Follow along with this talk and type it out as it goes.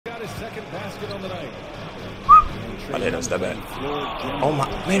Oh, they don't step back. Oh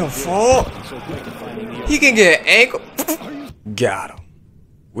my, made him fall. He can get ankle. Got him.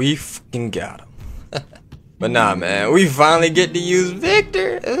 We fucking got him. But nah, man, we finally get to use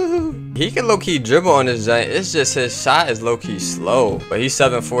Victor. Ooh. He can low-key dribble on this giant. It's just his shot is low-key slow. But he's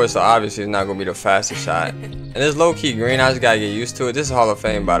 7'4", so obviously it's not gonna be the fastest shot. And it's low-key green. I just gotta get used to it. This is Hall of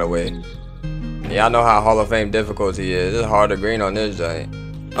Fame, by the way. Y'all know how Hall of Fame difficulty is. It's hard to green on this giant.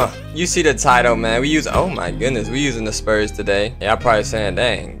 You see the title, man. We use, oh my goodness, we using the Spurs today. Y'all probably saying,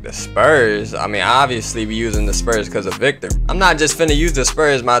 dang, the Spurs. I mean, obviously we using the Spurs because of Victor. I'm not just finna use the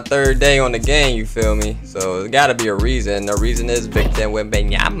Spurs my third day on the game, you feel me? So there's gotta be a reason. The reason is Victor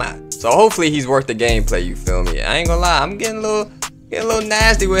Wembanyama. So hopefully he's worth the gameplay, you feel me? I ain't gonna lie, I'm getting a little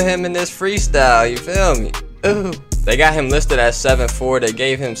nasty with him in this freestyle, you feel me? Ooh. They got him listed at 7'4". They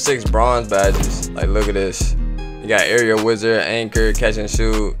gave him 6 bronze badges. Like, look at this. You got Aerial Wizard, Anchor, Catch and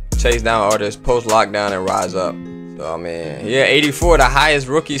Shoot, Chase Down Artist, Post Lockdown, and Rise Up. So, I mean, yeah, 84, the highest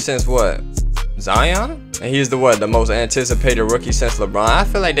rookie since what? Zion? And he's the what? The most anticipated rookie since LeBron. I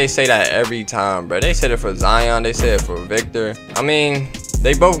feel like they say that every time, bro. They said it for Zion, they said it for Victor. I mean,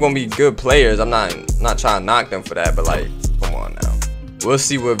 they both gonna be good players. I'm not trying to knock them for that, but like, come on now. We'll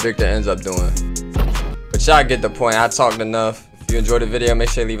see what Victor ends up doing. But y'all get the point. I talked enough. If you enjoyed the video, make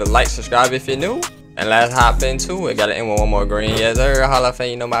sure you leave a like, subscribe if you're new. And let's hop into it. Gotta end with one more green. Yes, sir. Hall of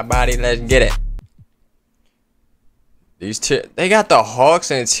Fame, you know my body. Let's get it. They got the Hawks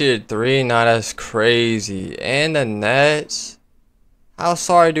in tier 3. Nah, that's crazy. And the Nets. How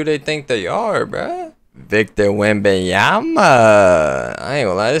sorry do they think they are, bruh? Victor Wembanyama. I ain't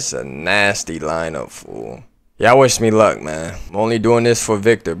gonna lie, this is a nasty lineup, fool. Y'all wish me luck, man. I'm only doing this for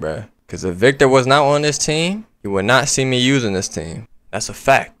Victor, bruh. Because if Victor was not on this team, you would not see me using this team. That's a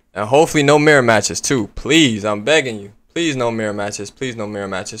fact. And hopefully no mirror matches too. Please, I'm begging you. Please no mirror matches. Please no mirror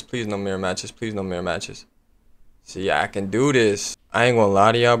matches. Please no mirror matches. Please no mirror matches. See, I can do this. I ain't gonna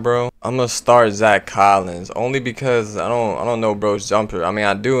lie to y'all, bro. I'm gonna start Zach Collins only because I don't know bro's jumper. I mean,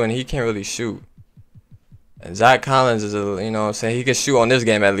 I do, and he can't really shoot. And Zach Collins is a, you know what I'm saying, he can shoot on this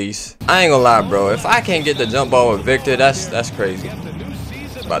game at least. I ain't gonna lie, bro. If I can't get the jump ball with Victor, that's crazy.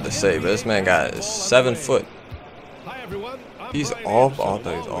 About to say, but this man got 7 foot. He's off. Oh, I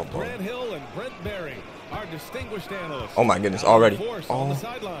thought he was off ball. Oh my goodness, already. Oh,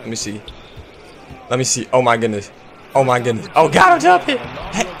 let me see. Let me see. Oh my goodness. Oh my goodness. Oh, got him jump it.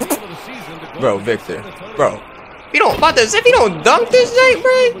 Hey. Bro, Victor. Bro. You don't about this. If you don't dunk this Jake,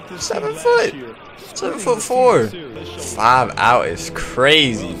 bro. 7 foot. 7'4". 5 out is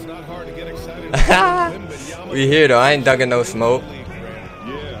crazy. We here though. I ain't dunking no smoke.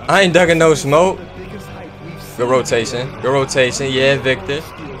 I ain't dunking no smoke. Good rotation. Good rotation. Yeah, Victor.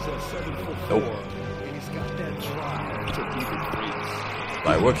 Nope.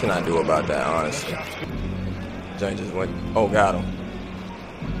 Like, what can I do about that, honestly? Jones just went. Oh, got him.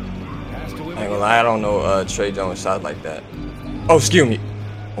 I ain't gonna lie, I don't know Trey Jones shot like that. Oh, excuse me.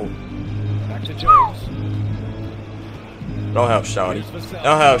 Oh. Don't help Shawty.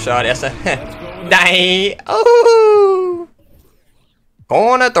 Don't help Shawty. That's a dang. Oh.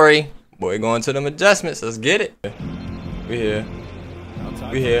 Corner 3. Boy, going to them adjustments. Let's get it. We here.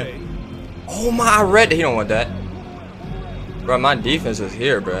 We here. Oh my, I read it. He don't want that. Bro, my defense is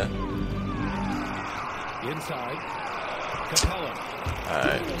here, bro.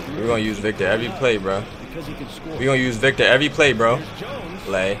 Alright. We're gonna use Victor every play, bro. We're gonna use Victor every play, bro.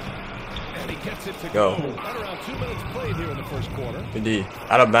 Play. Go. Good D.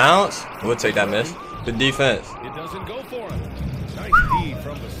 Out of bounds. We'll take that miss. Good defense. It doesn't go for him. Nice D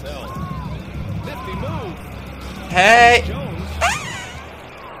from the cell. Nifty move. Hey.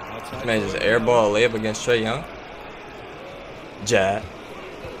 Man, just airball a layup against Trae Young. Jab.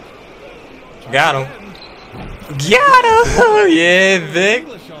 Got him. Got him. Yeah, Vic.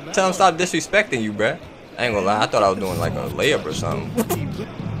 Tell him stop disrespecting you, bruh. I ain't gonna lie. I thought I was doing like a layup or something.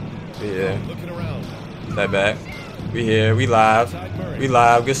 Yeah. Step back. We here. We live. We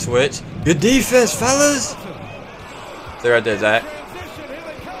live. Good switch. Good defense, fellas. Stay right there, Zach.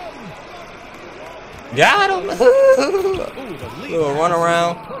 Got him. Little run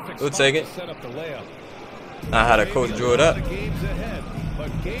around. We'll take it. Not how the coach drew it up.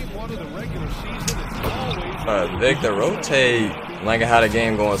 Victor, rotate. I'm liking how the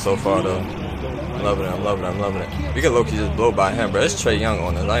game going so far, though. I'm loving it. I'm loving it. I'm loving it. We can low-key just blow by him, bro. It's Trae Young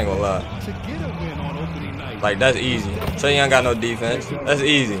on us. I ain't gonna lie. Like, that's easy. Trae Young got no defense. That's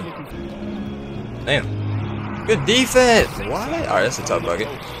easy. Damn. Good defense. What? All right, that's a tough bucket.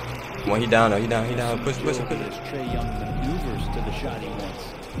 Come on, he down though. He down. He down. Push it, push it, push it.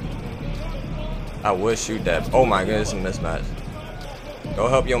 I would shoot that. Oh my goodness, it's a mismatch. Go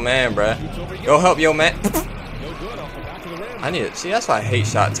help your man, bruh. Go help your man. I need it. See, that's why I hate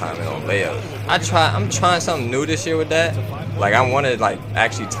shot timing on layups. I'm trying something new this year with that. Like, I want to like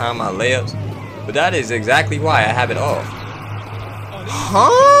actually time my layups, but that is exactly why I have it off.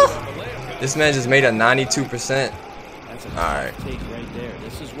 Huh? This man just made a 92%. All right.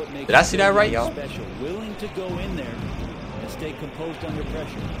 Did I see that right, y'all?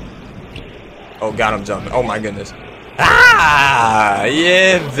 Oh, got him jumping. Oh my goodness. Ah,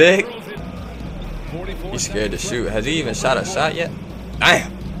 yeah, Vic. He's scared to shoot. Has he even shot a shot yet?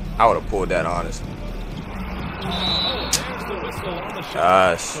 Damn. I would have pulled that, honestly.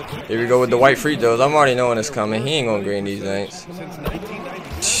 Gosh. Here we go with the white free throws. I'm already knowing it's coming. He ain't gonna green these things.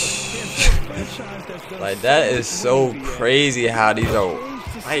 Like, that is so crazy how these are.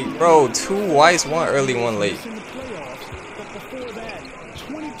 Like, bro, 2 whites, 1 early, 1 late.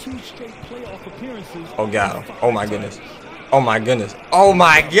 Oh, got him. Oh, my goodness. Oh, my goodness. Oh,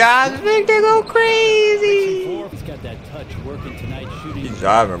 my God. Vic, they go crazy. He's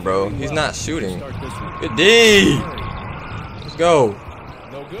driving, bro. He's not shooting. Good D. Let's go.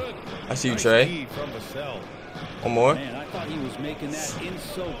 I see you, Trey. One more.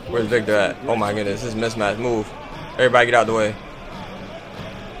 Where's Victor at? Oh, my goodness. This is mismatch. Move. Everybody get out the way.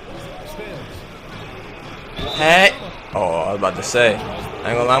 Hey. Oh, I was about to say. I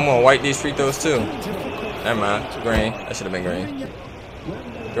ain't gonna lie, I'm gonna wipe these free throws too. Never mind. Green. That should have been green.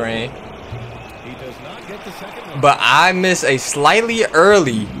 Green. But I missed a slightly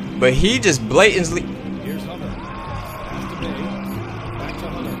early, but he just blatantly.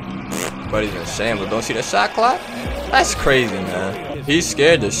 But he's in shambles. Don't see the shot clock? That's crazy, man. He's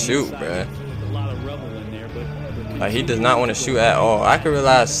scared to shoot, bruh. Like, he does not want to shoot at all. I could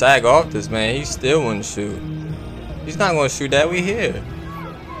realize sag off this man. He still wouldn't shoot. He's not going to shoot that. We here.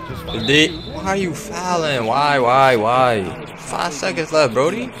 Why are you fouling? Why? 5 seconds left,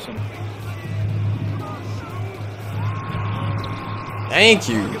 Brody. Thank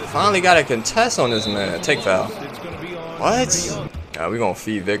you. Finally got a contest on this man. Take foul. What? We going to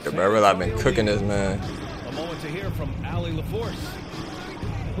feed Victor, bro. I realize I've been cooking this man.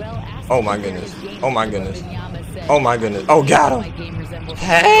 Oh, my goodness. Oh, my goodness. Oh, my goodness. Oh, got him.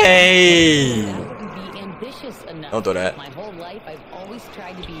 Hey. Don't throw that.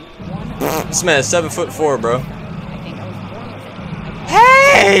 This man is 7'4", bro.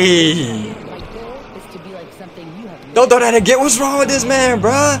 Hey! Don't throw that again. What's wrong with this man,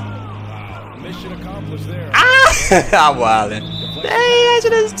 bro? Ah! I'm wildin'. Dang, I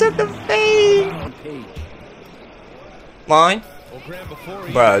should have took the fade. Mine?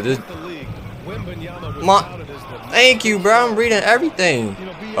 Bro, just. Thank you, bro. I'm reading everything.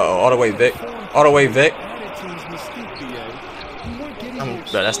 Uh-oh, all the way, Vic. All the way, Vic.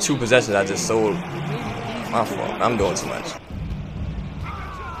 Bro, that's 2 possessions I just sold. My fault. I'm doing too much.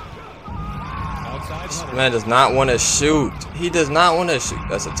 This man does not want to shoot. He does not want to shoot.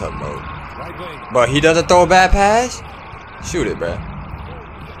 That's a tough mode. But he doesn't throw a bad pass? Shoot it, bro.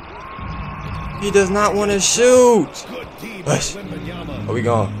 He does not want to shoot. Hush. Where we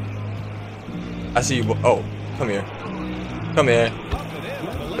going? I see you. Oh, come here. Come here.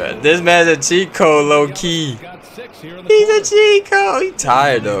 Bro, this man's a cheat code, low key. He's a cheat code. He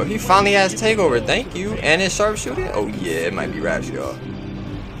tired though. He finally has takeover. Thank you. And his sharpshooter. Oh yeah, it might be raps, y'all.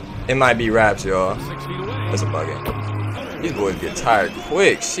 It might be raps, y'all. That's a bugging. These boys get tired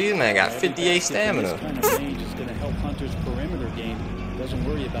quick. She man got 58 stamina.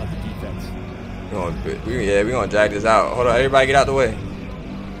 We're gonna drag this out. Hold on, everybody get out the way.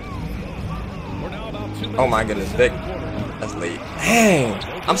 Oh my goodness, Vic. That's late. Dang.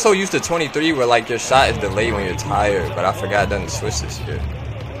 I'm so used to 23 where like your shot is delayed when you're tired, but I forgot it doesn't switch this year.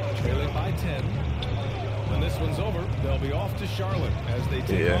 Trailing by 10. When this one's over, they'll be off to Charlotte as they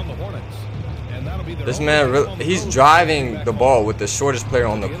take on the Hornets. And that'll be this man, he's driving the ball with the shortest player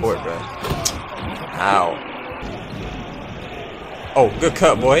on the court, bro. Ow. Oh, good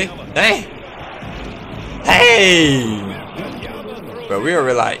cut, boy. Dang. Hey. But we were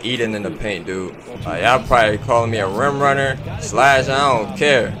really like eating in the paint, dude. Y'all probably calling me a rim runner, slash, I don't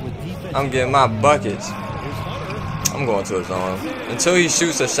care. I'm getting my buckets. I'm going to his zone. Until he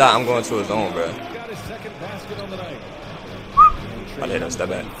shoots a shot, I'm going to his zone, bro. I let him step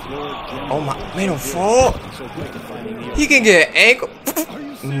back. Oh my, made him fall. He can get ankle.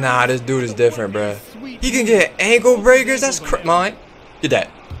 Nah, this dude is different, bro. He can get ankle breakers. That's mine. Get that.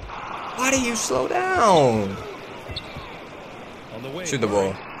 Why do you slow down? Shoot the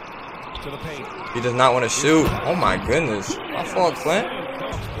ball. He does not want to shoot. Oh my goodness. My fault, Clint.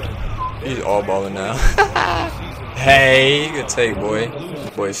 He's all balling now. Hey, good take, boy.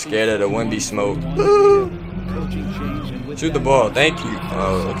 Boy's scared of the Wemby smoke. Shoot the ball. Thank you.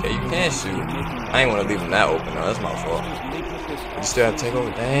 Oh, okay. You can shoot. I ain't want to leave him that open, though. That's my fault. You still have to take over.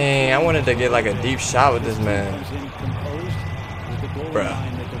 Dang, I wanted to get like a deep shot with this man. Bruh.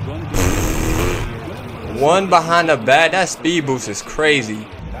 One behind the back. That speed boost is crazy.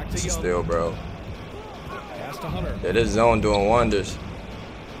 Still, bro. Yeah, this zone doing wonders.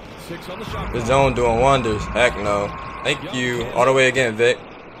 This zone doing wonders. Heck no. Thank you. All the way again, Vic.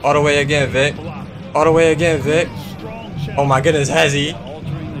 All the way again, Vic. All the way again, Vic. Oh my goodness, has he?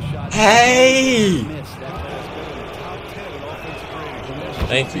 Hey!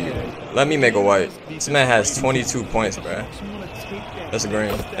 Thank you. Let me make a white. This man has 22 points, bruh. That's a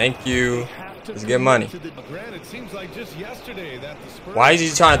green. Thank you. Let's get money. Why is he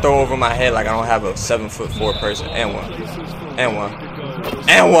trying to throw over my head like I don't have a 7'4" person? And one. And one.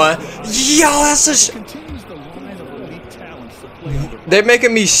 And one. Yo, that's a they're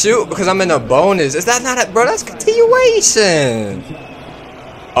making me shoot because I'm in a bonus. Is that not a bro? That's continuation.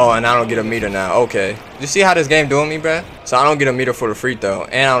 Oh, and I don't get a meter now. Okay. You see how this game doing me, bruh? So I don't get a meter for the free throw,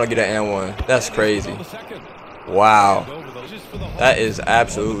 and I don't get an N1. That's crazy. Wow. That is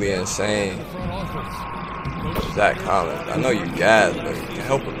absolutely insane. Zach Collins. I know you guys, but you can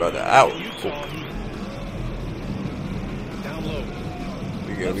help a brother out.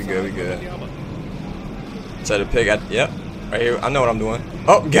 We good, we good, we good. Set a pick at, yep. Right here. I know what I'm doing.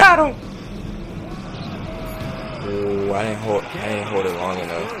 Oh, got him! Oh, I didn't hold it long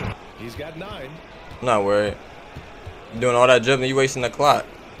enough. He's got 9. I'm not worried. You doing all that dribbling, you wasting the clock.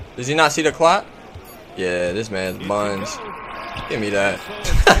 Does he not see the clock? Yeah, this man's buns. Give me that.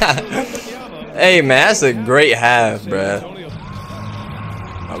 Hey, man, that's a great half, bruh.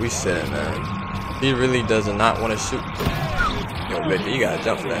 Oh, we sitting, man. He really does not want to shoot. Yo, Victor, you gotta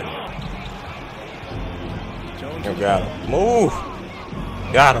jump for that. Yo, got him. Move.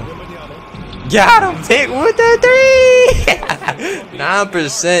 Got him. Got him. Pick with the 3.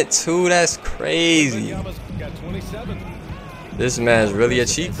 9% 2. That's crazy. This man's really a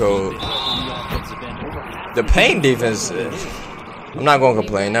cheat code. The paint defense. I'm not gonna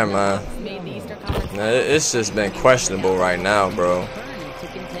complain. Never mind. It's just been questionable right now, bro.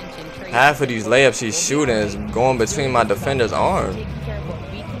 Half of these layups he's shooting is going between my defender's arm.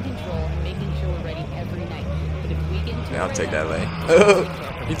 Yeah, I'll take that lane.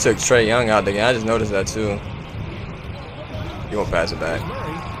 He took Trae Young out the game. I just noticed that too. You won't pass it back.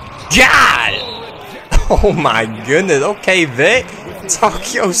 God! Oh my goodness. Okay, Vic.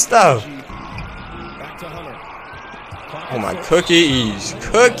 Talk your stuff. Oh my cookies.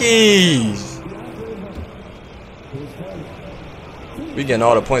 Cookies! We getting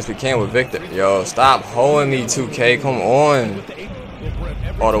all the points we can with Victor. Yo, stop holding me, 2K. Come on.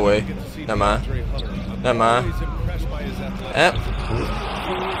 All the way. Never mind. Never mind. Yep.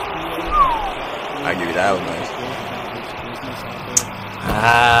 I give you that. Was nice.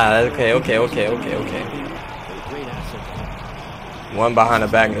 Ah, okay. One behind the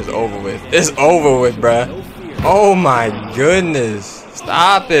back and it's over with. It's over with, bruh. Oh my goodness.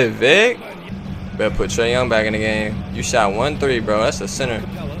 Stop it, Vic. Better put Trae Young back in the game. You shot 1 3, bro. That's a center.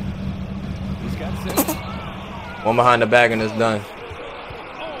 One behind the back and it's done.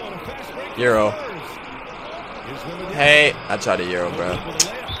 Euro. Hey, I tried a Euro, bro.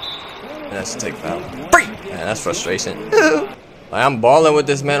 And that's a take foul. Man, that's frustration. Like, I'm balling with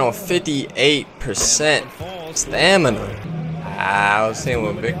this man on 58% stamina. I was seeing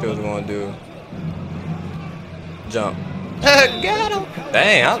what Victor was going to do. Jump. Got him.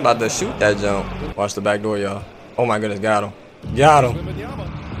 Dang, I was about to shoot that jump. Watch the back door, y'all. Oh my goodness, got him. Got him.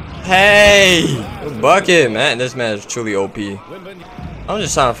 Hey, bucket, man. This man is truly OP. I'm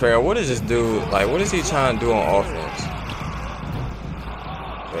just trying to figure out what does this dude like. What is he trying to do on offense?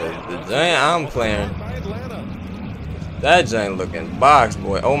 The giant I'm playing. That giant looking box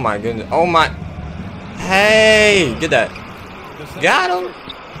boy. Oh my goodness. Oh my. Hey, get that. Got him.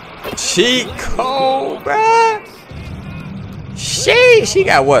 Cheat code, bruh. She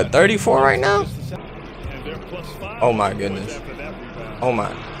got what, 34 right now? Oh my goodness. Oh my.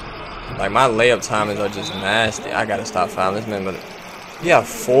 Like my layup timings are just nasty. I gotta stop fouling this man, but yeah,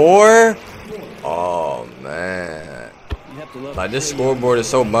 4. Oh man. Like this scoreboard is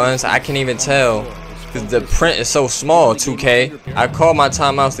so buns, I can't even tell because the print is so small. 2K. I call my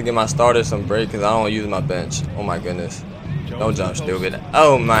timeouts to give my starters some break because I don't use my bench. Oh my goodness. Don't jump, stupid.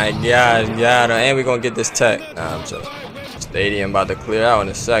 Oh my gosh, got him. And we're gonna get this tech. Nah, I'm joking. Stadium about to clear out in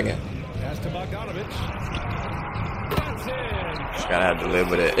a second. Just gotta have to live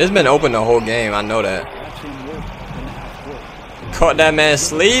with it. It's been open the whole game. I know that. Caught that man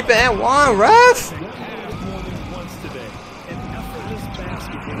sleeping. One ref.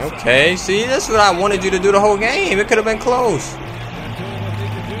 Okay, see, that's what I wanted you to do the whole game. It could have been close.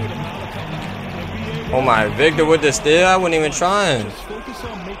 Oh my, Victor with the steal. I wasn't even trying.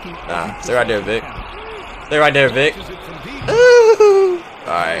 Nah, stay right there, Vic. Stay right there, Vic. Ooh.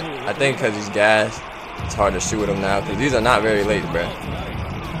 Alright, I think because he's gassed, it's hard to shoot with him now because these are not very late, bro.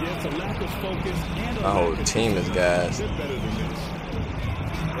 My whole team is gassed.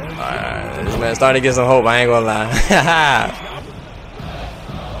 Alright, this man starting to get some hope, I ain't gonna lie.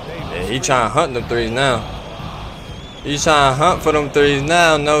 Yeah, he trying to hunt them threes now. He's trying to hunt for them threes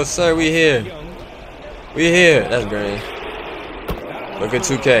now. No, sir, we here. We here. That's green. Look at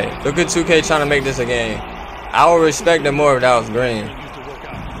 2K. Look at 2K trying to make this a game. I would respect it more if that was green.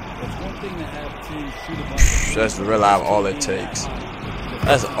 That's really all it takes.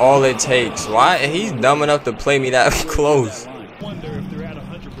 That's all it takes. Why? He's dumb enough to play me that close.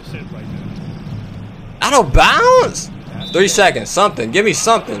 Out of bounds? 3 seconds. Something. Give me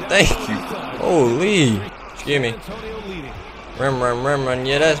something. Thank you. Holy. Give me. Run.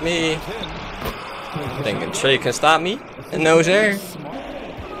 Yeah, that's me. Thinking Trey can stop me? And no, sir.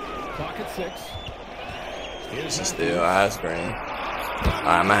 This is still ice cream. Alright,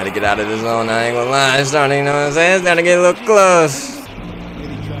 I might have to get out of the zone. I ain't gonna lie. It's starting, you know what I'm saying? It's starting to get a little close.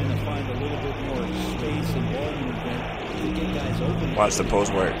 Watch the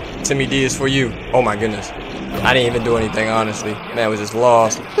post work. Timmy D is for you. Oh my goodness. I didn't even do anything, honestly. Man was just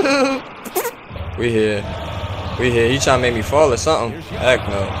lost. We here. We here. He trying to make me fall or something. Heck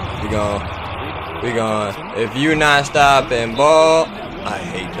no. We gone. If you not stopping ball, I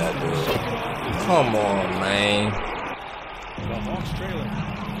hate that dude. Come on, man.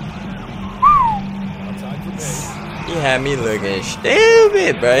 He had me looking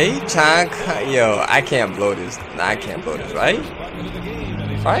stupid, bro. He trying to, yo, I can't blow this. I can't blow this, right?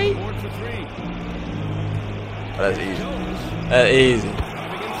 Right? Oh, that's easy. That's easy.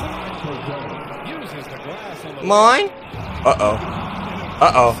 Mine? Uh-oh.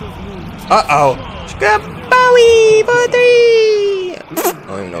 Scrap Bowie for 3! I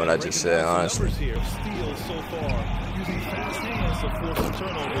don't even know what I just said, honestly.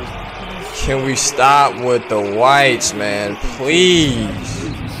 Can we stop with the whites, man? Please.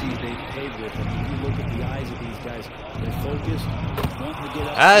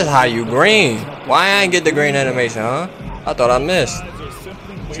 That's how you green. Why I ain't get the green animation, huh? I thought I missed.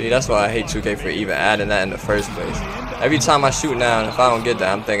 See, that's why I hate 2K for even adding that in the first place. Every time I shoot now, and if I don't get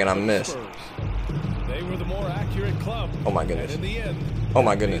that, I'm thinking I missed. Oh my goodness. Oh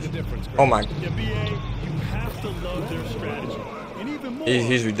my goodness. Oh my.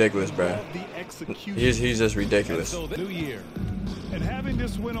 He's ridiculous, bro. He's just ridiculous. And having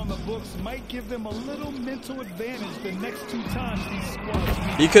this win on the books might give them a little mental advantage the next 2 times these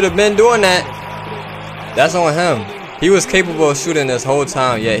squads. He could have been doing that. That's on him. He was capable of shooting this whole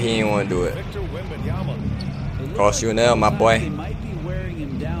time, yet he didn't want to do it. Cost you an L, my boy.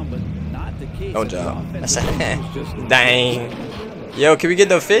 No job. Dang. Yo, can we get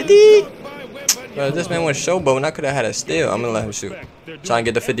the 50? Bro, this man went showboating. I could have had a steal. I'm gonna let him shoot. Try and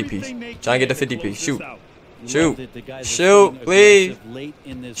get the 50 piece. Try and get the 50 piece. Shoot. Shoot. Shoot, please.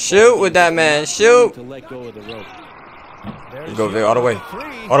 Shoot with that man. Shoot. Let's go, Vic. All the way.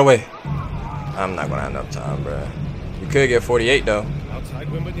 All the way. I'm not gonna have enough time, bro. We could get 48 though.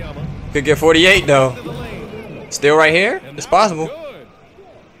 Could get 48 though. Still right here? It's possible.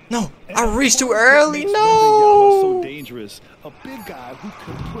 No, I reached too early. No.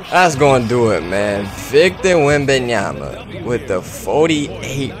 That's gonna do it, man. Victor Wembanyama with the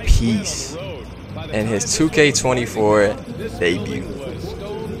 48 piece in his 2K24 debut.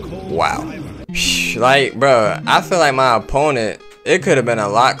 Wow. Like, bro, I feel like my opponent, it could have been a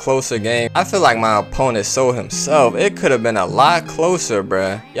lot closer game. I feel like my opponent sold himself. It could have been a lot closer,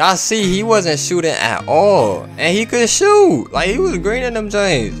 bruh. Y'all see, he wasn't shooting at all. And he could shoot. Like, he was greening them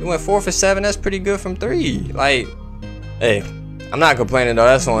James. He went 4 for 7. That's pretty good from 3. Like, hey, I'm not complaining, though.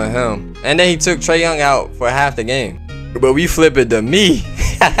 That's on him. And then he took Trae Young out for half the game. But we flip it to me.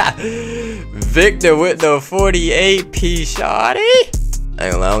 Victor with the 48 piece, shawty. I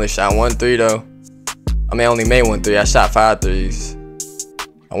ain't gonna lie, I only shot 1 3, though. I mean, I only made 1 3. I shot 5 threes.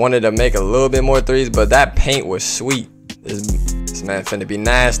 I wanted to make a little bit more threes, but that paint was sweet. This man finna be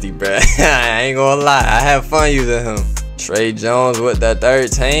nasty, bruh. I ain't gonna lie. I have fun using him. Trey Jones with that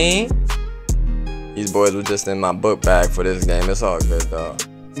 13. These boys were just in my book bag for this game. It's all good, though.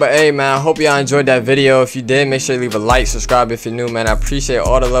 But hey, man, I hope y'all enjoyed that video. If you did, make sure you leave a like, subscribe if you're new, man. I appreciate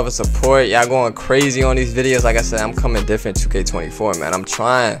all the love and support. Y'all going crazy on these videos. Like I said, I'm coming different 2K24, man. I'm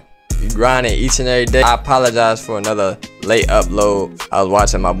trying. You grinding each and every day. I apologize for another late upload. I was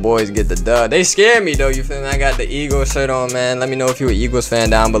watching my boys get the dub. They scared me though, you feel me? I got the Eagles shirt on, man. Let me know if you're an Eagles fan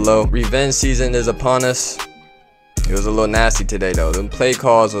down below. Revenge season is upon us. It was a little nasty today though. Them play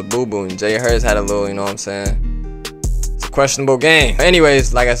calls with Boo Boo and Jay Hurts had a little, you know what I'm saying? It's a questionable game.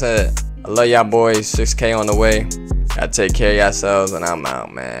 Anyways, like I said, I love y'all boys. 6K on the way. Gotta take care of yourselves, and I'm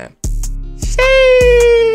out, man. Sheesh.